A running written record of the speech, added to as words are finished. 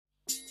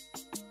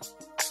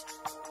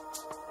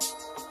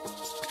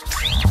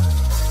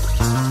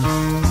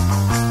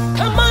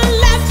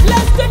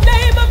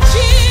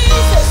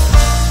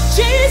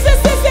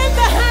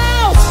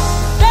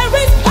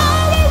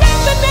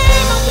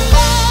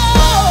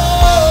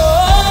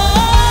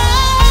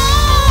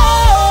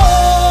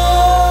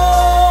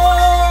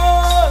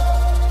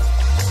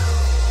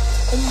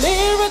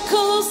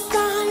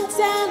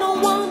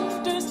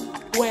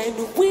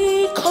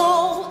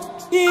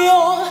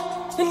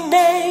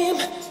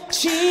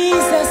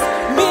Jesus,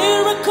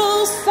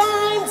 miracles,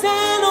 signs,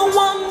 and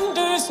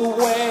wonders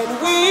when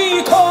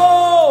we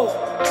call.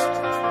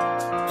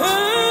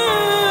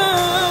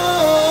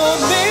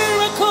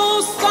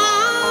 Miracles,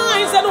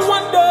 signs, and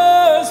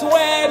wonders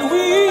when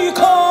we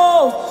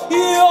call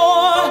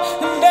your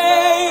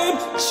name,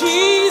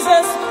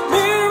 Jesus.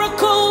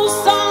 Miracles,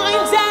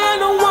 signs,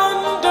 and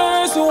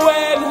wonders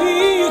when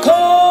we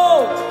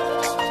call.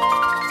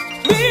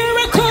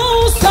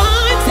 Miracles,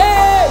 signs,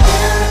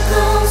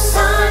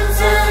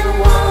 and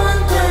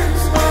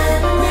wonders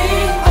when we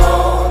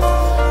call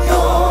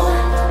your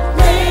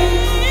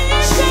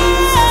name,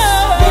 Jesus.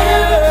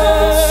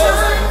 Miracles,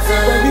 signs,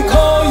 and when we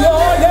call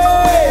your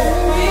name.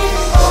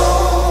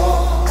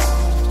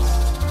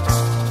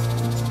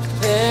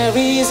 There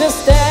is a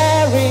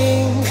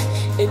stirring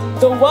in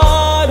the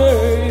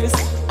waters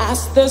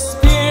as the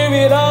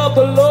Spirit of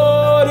the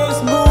Lord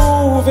is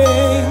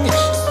moving.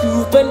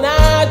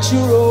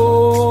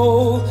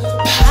 Supernatural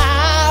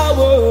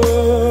power,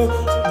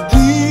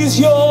 is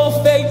your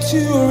faith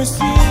to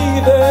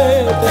receive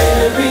it?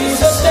 There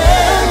is a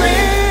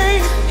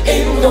stirring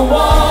in the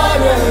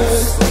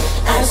waters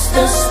as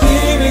the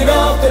Spirit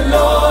of the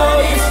Lord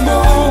is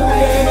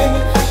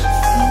moving.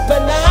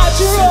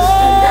 Supernatural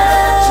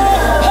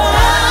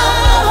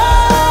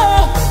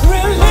power,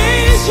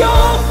 release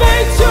your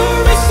faith to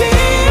receive it.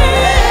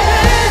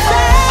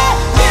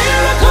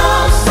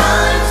 Miracles,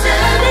 signs,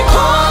 and we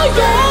call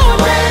your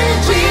name,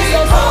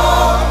 Jesus. Miracles,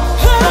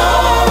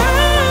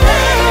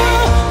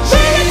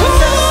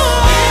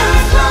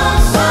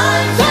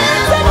 signs,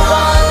 and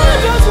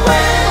wonders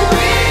when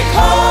we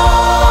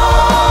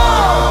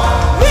call.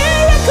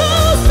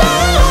 Miracles,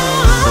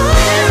 signs,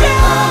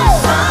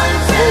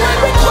 when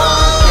we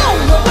call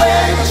your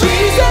name,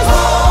 Jesus.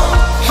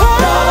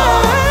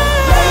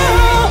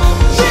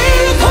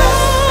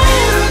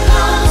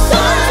 Miracles,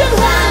 signs, and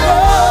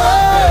wonders.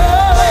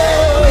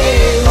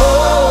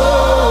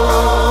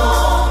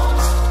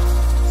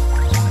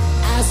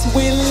 As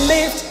we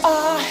lift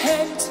our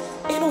hands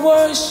in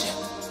worship,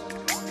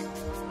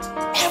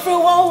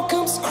 everyone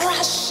comes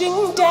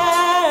crashing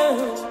down.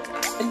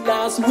 And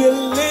as we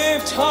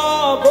lift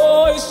our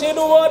voice in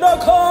one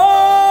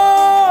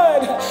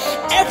accord,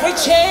 every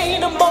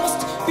chain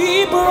must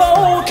be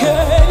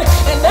broken.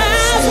 And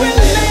as we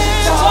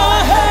lift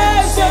our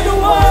hands in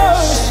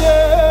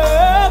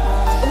worship,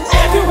 and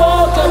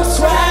everyone comes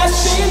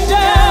crashing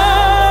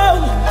down.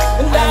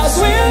 And as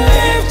we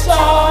lift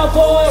our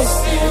voice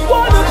in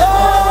one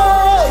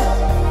accord,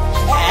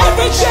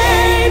 every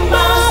chain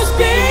must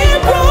be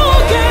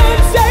broken.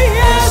 Say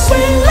yes, we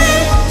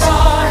lift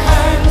our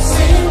hands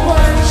in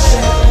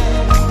worship.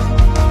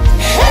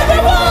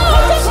 Everyone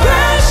comes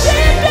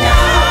crashing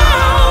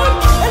down.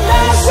 And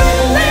as we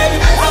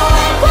lift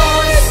our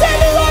voice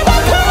in one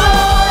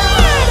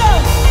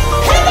accord,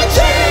 every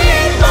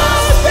chain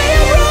must be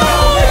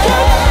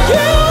broken.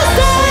 You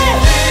say,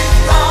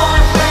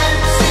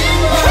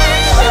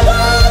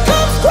 everyone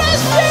comes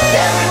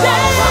crashing down.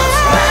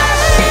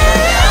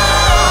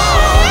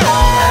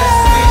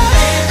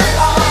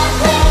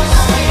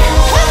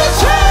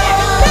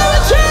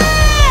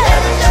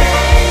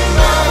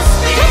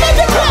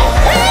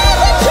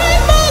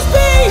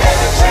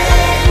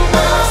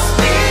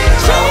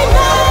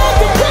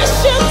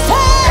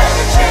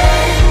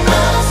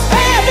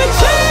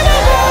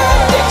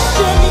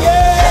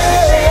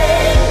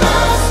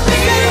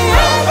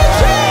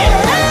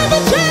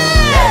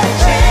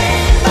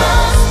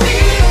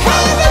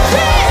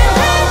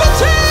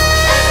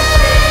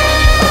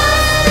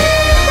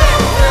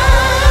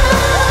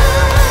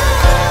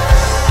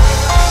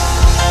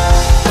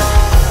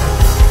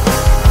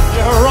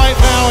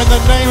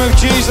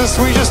 Jesus,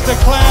 we just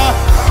declare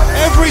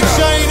every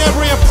chain,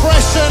 every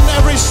oppression,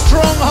 every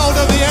stronghold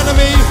of the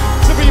enemy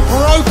to be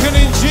broken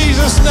in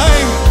Jesus'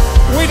 name.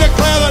 We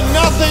declare that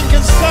nothing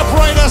can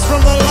separate us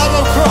from the love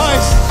of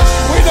Christ.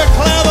 We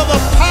declare that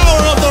the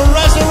power of the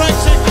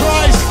resurrected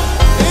Christ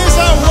is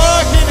at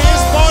work in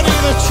his body,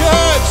 the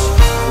church.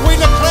 We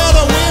declare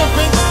that we have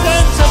been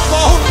sent to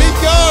boldly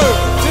go,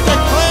 to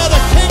declare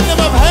the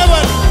kingdom of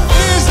heaven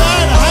is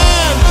at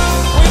hand.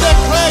 We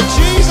declare,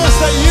 Jesus,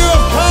 that you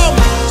have come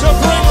to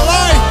bring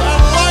life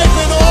and life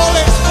in all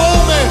its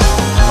fullness.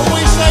 And we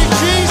say,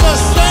 Jesus,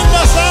 send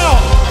us out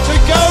to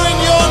go in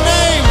your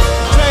name,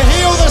 to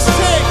heal the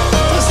sick,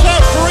 to set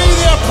free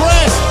the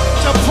oppressed,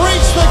 to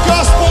preach the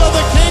gospel of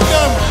the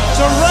kingdom,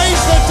 to raise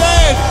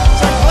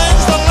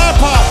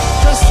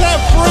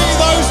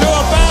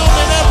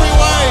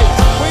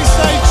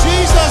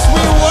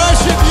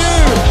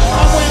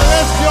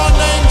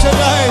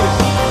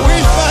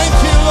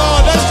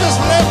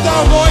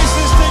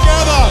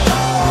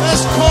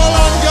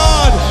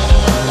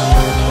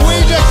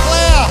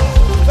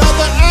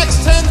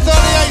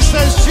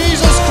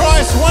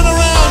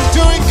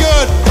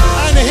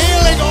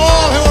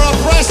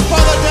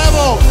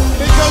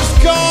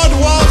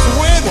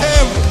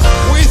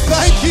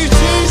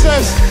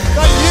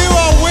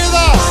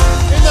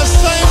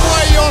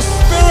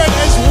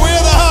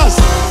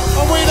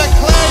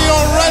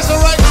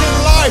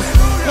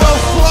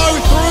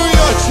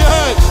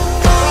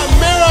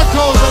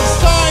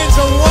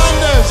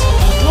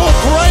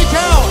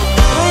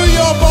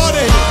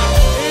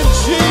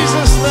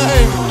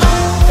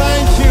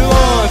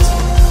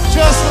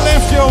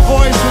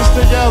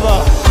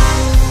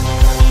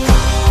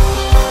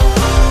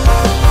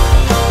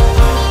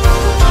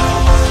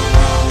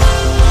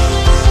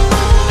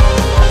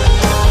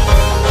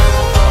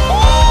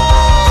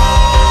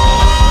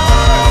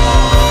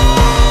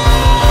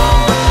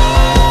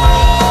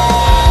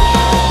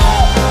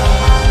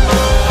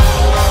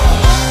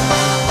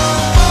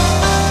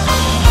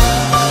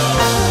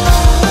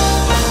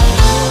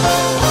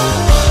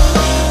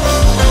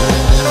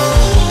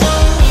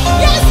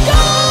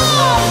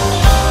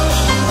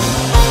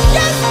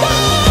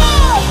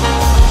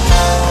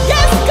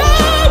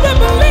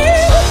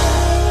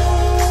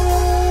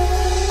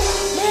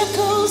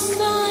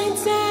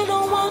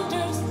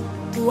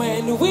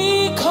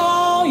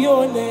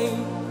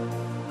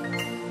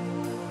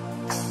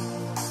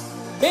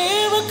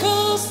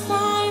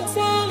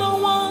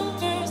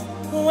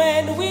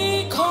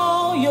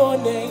your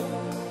name.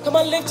 Come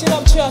on, lift it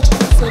up, church.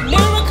 Say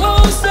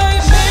miracles,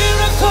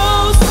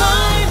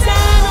 signs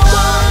and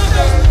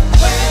wonders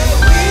when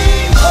we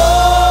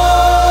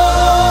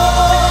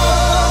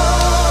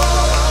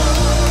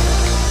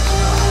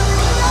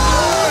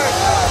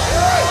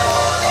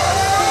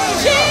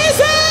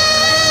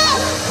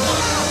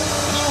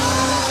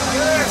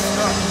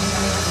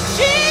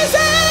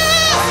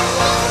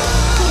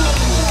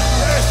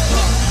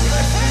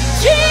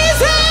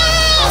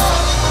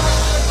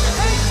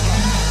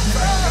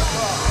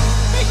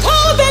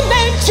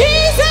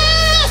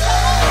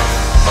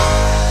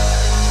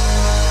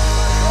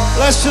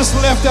Let's just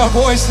lift our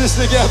voices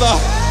together.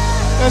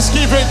 Let's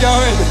keep it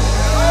going.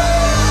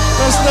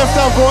 Let's lift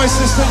our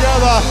voices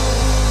together.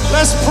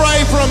 Let's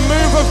pray for a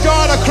move of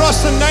God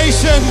across the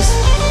nations.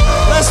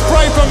 Let's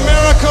pray for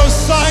miracles,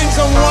 signs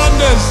and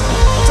wonders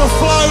to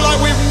flow like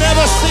we've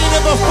never seen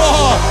it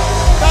before.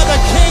 That the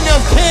King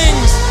of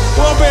Kings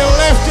will be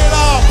lifted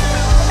up.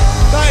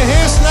 That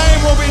His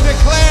name will be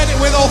declared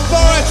with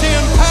authority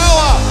and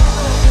power.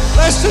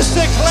 Let's just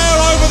declare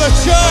over the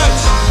church,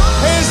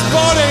 His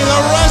body,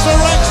 the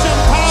resurrection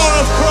power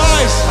of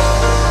Christ.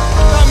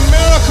 That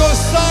miracles,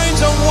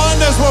 signs and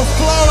wonders will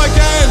flow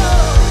again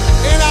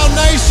in our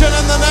nation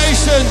and the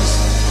nations.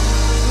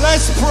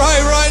 Let's pray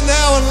right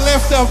now and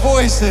lift our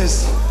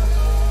voices.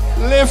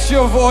 Lift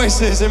your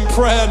voices in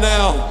prayer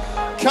now.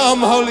 Come,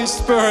 Holy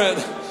Spirit.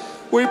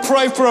 We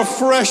pray for a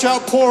fresh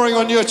outpouring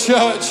on your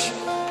church.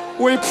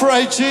 We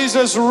pray,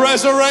 Jesus,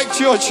 resurrect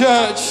your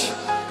church.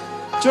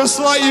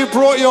 Just like you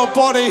brought your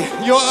body,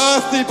 your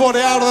earthly body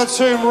out of the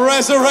tomb,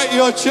 resurrect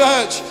your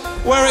church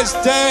where it's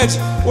dead,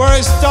 where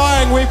it's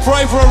dying. We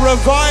pray for a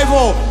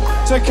revival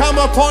to come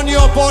upon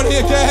your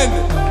body again.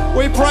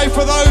 We pray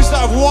for those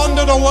that have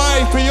wandered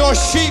away, for your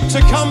sheep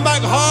to come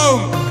back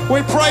home.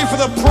 We pray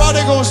for the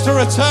prodigals to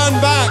return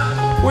back.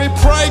 We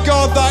pray,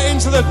 God, that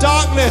into the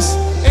darkness,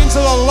 into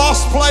the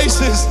lost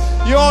places,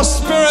 your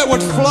Spirit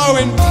would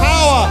flow in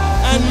power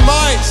and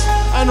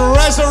might and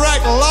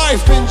resurrect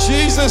life in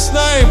Jesus'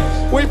 name.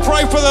 We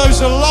pray for those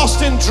who are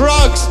lost in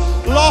drugs,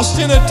 lost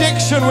in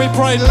addiction. We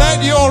pray,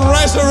 let your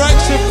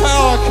resurrection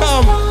power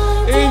come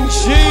in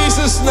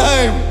Jesus'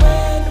 name.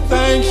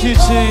 Thank you,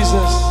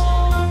 Jesus.